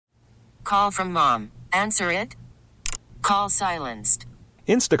Call from mom. Answer it. Call silenced.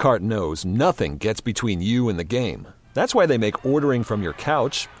 Instacart knows nothing gets between you and the game. That's why they make ordering from your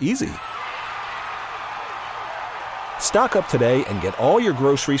couch easy. Stock up today and get all your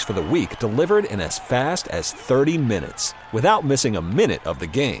groceries for the week delivered in as fast as 30 minutes without missing a minute of the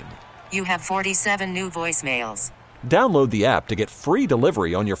game. You have 47 new voicemails. Download the app to get free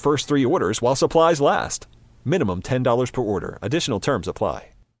delivery on your first 3 orders while supplies last. Minimum $10 per order. Additional terms apply.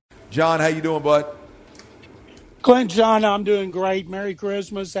 John, how you doing, bud? Clint, John, I'm doing great. Merry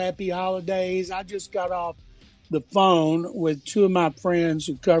Christmas. Happy holidays. I just got off the phone with 2 of my friends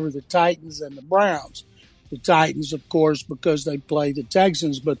who cover the Titans and the Browns. The Titans, of course, because they play the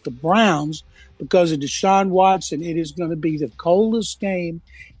Texans, but the Browns, because of Deshaun Watson, it is going to be the coldest game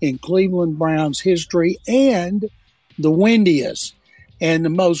in Cleveland Browns history and the windiest. And the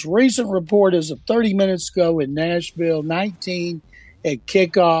most recent report is of 30 minutes ago in Nashville, 19 at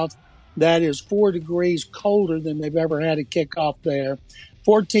kickoff. That is 4 degrees colder than they've ever had a kickoff there.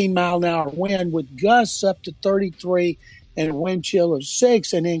 14-mile-an-hour wind with gusts up to 33 and a wind chill of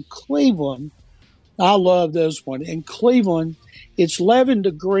 6. And in Cleveland, I love this one. In Cleveland, it's 11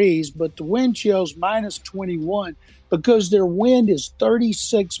 degrees, but the wind chill's minus 21 because their wind is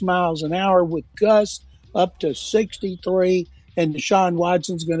 36 miles an hour with gusts up to 63. And Deshaun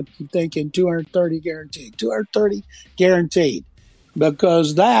Watson's going to be thinking 230 guaranteed. 230 guaranteed.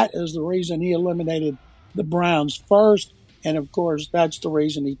 Because that is the reason he eliminated the Browns first. And, of course, that's the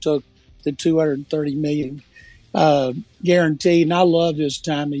reason he took the $230 million guaranteed. And I love this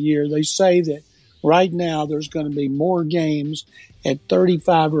time of year. They say that right now there's going to be more games at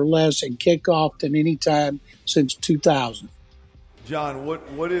 35 or less in kickoff than any time since 2000. John,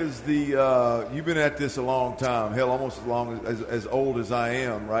 what is the you've been at this a long time, hell, almost as long as old as I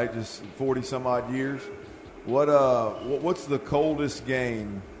am, right? Just 40-some-odd years. What's the coldest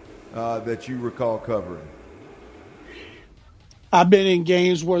game that you recall covering? I've been in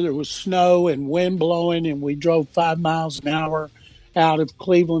games where there was snow and wind blowing, and we drove 5 miles an hour out of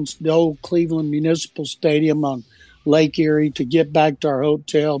the old Cleveland Municipal Stadium on Lake Erie to get back to our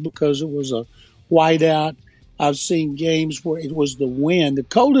hotel because it was a whiteout. I've seen games where it was the wind. The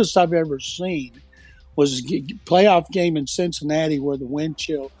coldest I've ever seen was a playoff game in Cincinnati where the wind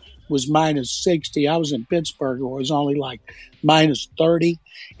chill was minus 60. I was in Pittsburgh where it was only like minus 30.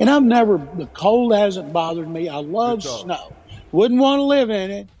 And the cold hasn't bothered me. I love snow. Wouldn't want to live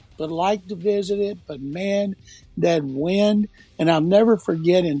in it, but like to visit it. But, man, that wind. And I'll never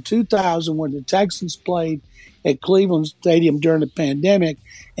forget in 2000 when the Texans played at Cleveland Stadium during the pandemic,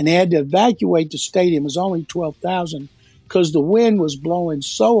 and they had to evacuate the stadium. It was only 12,000 because the wind was blowing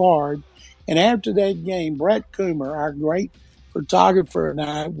so hard. And after that game, Brett Coomer, our great photographer, and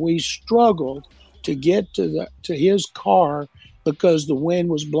I, we struggled to get to his car because the wind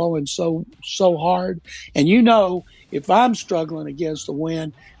was blowing so hard. And if I'm struggling against the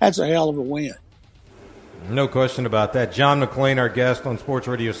wind, that's a hell of a win. No question about that. John McClain, our guest on Sports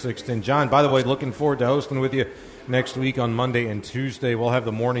Radio 610. John, by the way, looking forward to hosting with you next week on Monday and Tuesday. We'll have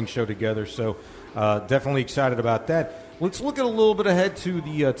the morning show together, so definitely excited about that. Let's look at a little bit ahead to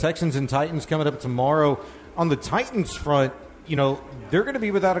the Texans and Titans coming up tomorrow. On the Titans front, they're going to be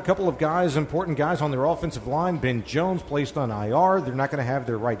without a couple of guys, important guys on their offensive line. Ben Jones placed on IR. They're not going to have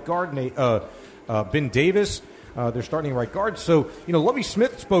their right guard, Ben Davis. They're starting right guard. So, Lovie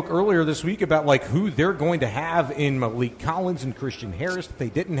Smith spoke earlier this week about who they're going to have in Malik Collins and Christian Harris that they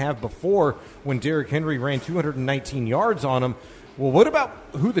didn't have before when Derrick Henry ran 219 yards on them. Well, what about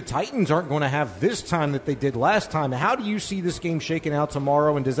who the Titans aren't going to have this time that they did last time? How do you see this game shaking out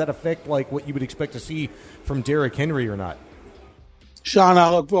tomorrow, and does that affect what you would expect to see from Derrick Henry or not? Sean, I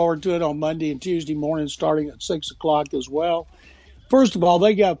look forward to it on Monday and Tuesday morning starting at 6 o'clock as well. First of all,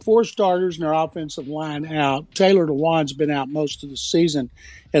 they got 4 starters in their offensive line out. Taylor Dewan's been out most of the season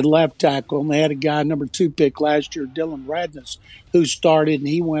at left tackle, and they had a guy, number 2 pick last year, Dylan Radness, who started, and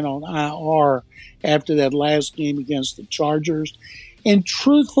he went on IR after that last game against the Chargers. And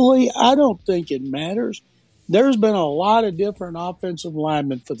truthfully, I don't think it matters. There's been a lot of different offensive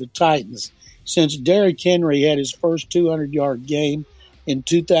linemen for the Titans since Derrick Henry had his first 200-yard game in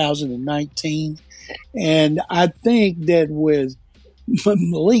 2019. And I think that with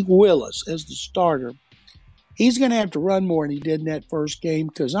Malik Willis as the starter, he's going to have to run more than he did in that first game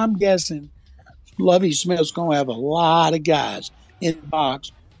because I'm guessing Lovie Smith's going to have a lot of guys in the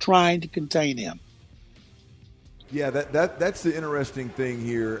box trying to contain him. Yeah, that's the interesting thing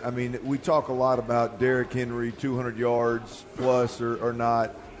here. I mean, we talk a lot about Derrick Henry, 200 yards plus or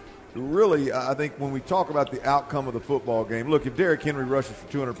not. really, I think when we talk about the outcome of the football game, look, if Derrick Henry rushes for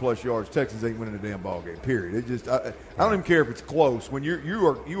 200-plus yards, Texas ain't winning a damn ball game, period. It just I don't even care if it's close. When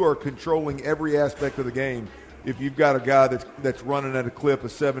you are controlling every aspect of the game, if you've got a guy that's running at a clip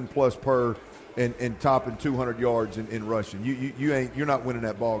of 7+ per and topping 200 yards in rushing, you're not winning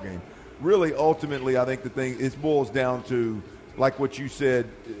that ball game. Really, ultimately, I think the thing boils down to, like what you said,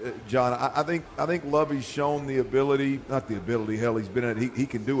 John. I think Lovey's shown the ability, not the ability. Hell, he's been at it. He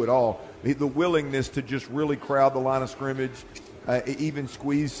can do it all. The willingness to just really crowd the line of scrimmage, even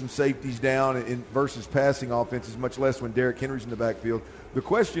squeeze some safeties down versus passing offenses, much less when Derrick Henry's in the backfield. The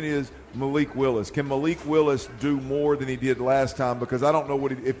question is Malik Willis. Can Malik Willis do more than he did last time? Because I don't know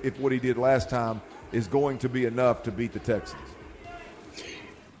if what he did last time is going to be enough to beat the Texans.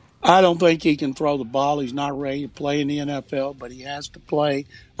 I don't think he can throw the ball. He's not ready to play in the NFL, but he has to play.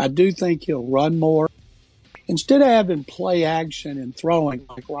 I do think he'll run more. Instead of having play action and throwing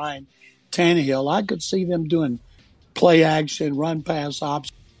like Ryan Tannehill, I could see them doing play action, run pass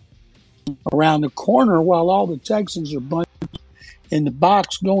options around the corner while all the Texans are bunched in the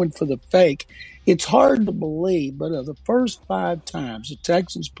box going for the fake. It's hard to believe, but of the first 5 times the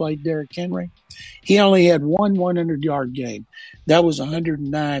Texans played Derrick Henry, he only had one 100-yard game. That was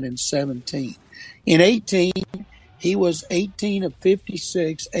 109-17. In 18, he was 18 of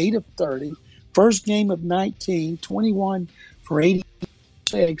 56, 8 of 30. First game of 19, 21 for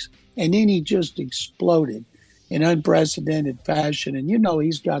 86, and then he just exploded in unprecedented fashion. And you know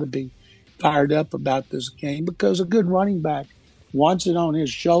he's got to be fired up about this game because a good running back wants it on his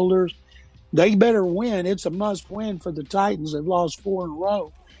shoulders. They better win. It's a must-win for the Titans. They've lost 4 in a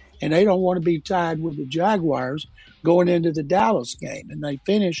row, and they don't want to be tied with the Jaguars going into the Dallas game. And they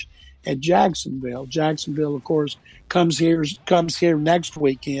finish at Jacksonville. Jacksonville, of course, comes here next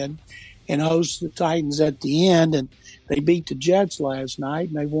weekend and hosts the Titans at the end. And they beat the Jets last night,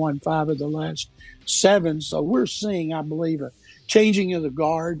 and they've won 5 of the last 7. So we're seeing, I believe, a changing of the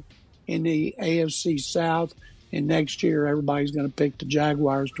guard in the AFC South. And next year, everybody's going to pick the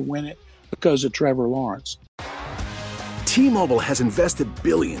Jaguars to win it because of Trevor Lawrence. T-Mobile has invested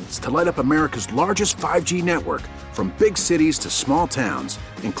billions to light up America's largest 5G network, from big cities to small towns,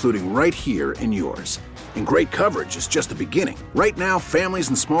 including right here in yours. And great coverage is just the beginning. Right now, families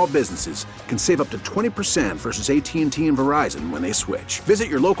and small businesses can save up to 20% versus AT&T and Verizon when they switch. Visit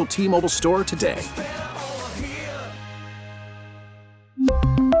your local T-Mobile store today.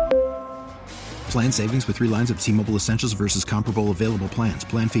 Plan savings with 3 lines of T-Mobile Essentials versus comparable available plans.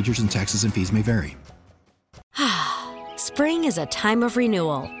 Plan features and taxes and fees may vary. Spring is a time of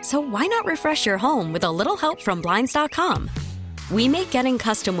renewal, so why not refresh your home with a little help from Blinds.com? We make getting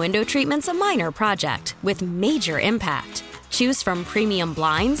custom window treatments a minor project with major impact. Choose from premium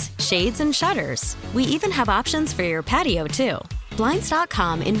blinds, shades, and shutters. We even have options for your patio, too.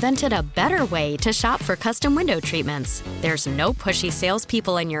 Blinds.com invented a better way to shop for custom window treatments. There's no pushy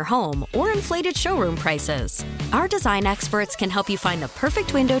salespeople in your home or inflated showroom prices. Our design experts can help you find the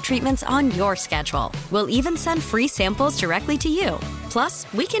perfect window treatments on your schedule. We'll even send free samples directly to you.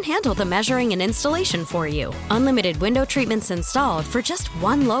 Plus, we can handle the measuring and installation for you. Unlimited window treatments installed for just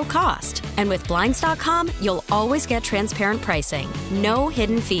one low cost. And with Blinds.com, you'll always get transparent pricing. No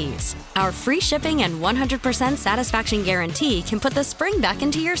hidden fees. Our free shipping and 100% satisfaction guarantee can put the spring back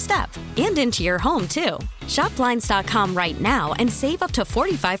into your step and into your home, too. Shop Blinds.com right now and save up to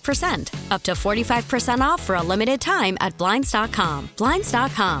 45%. Up to 45% off for a limited time at Blinds.com.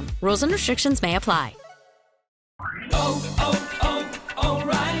 Blinds.com. Rules and restrictions may apply.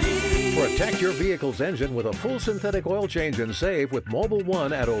 O'Reilly. Protect your vehicle's engine with a full synthetic oil change and save with Mobil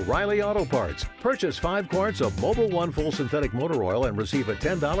 1 at O'Reilly Auto Parts. Purchase 5 quarts of Mobil 1 full synthetic motor oil and receive a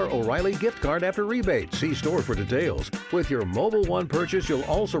 $10 O'Reilly gift card after rebate. See store for details. With your Mobil 1 purchase, you'll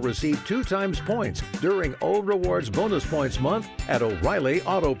also receive 2 times points during O Rewards Bonus Points Month at O'Reilly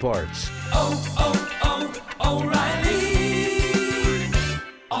Auto Parts. O'Reilly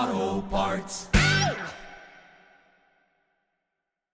Auto Parts.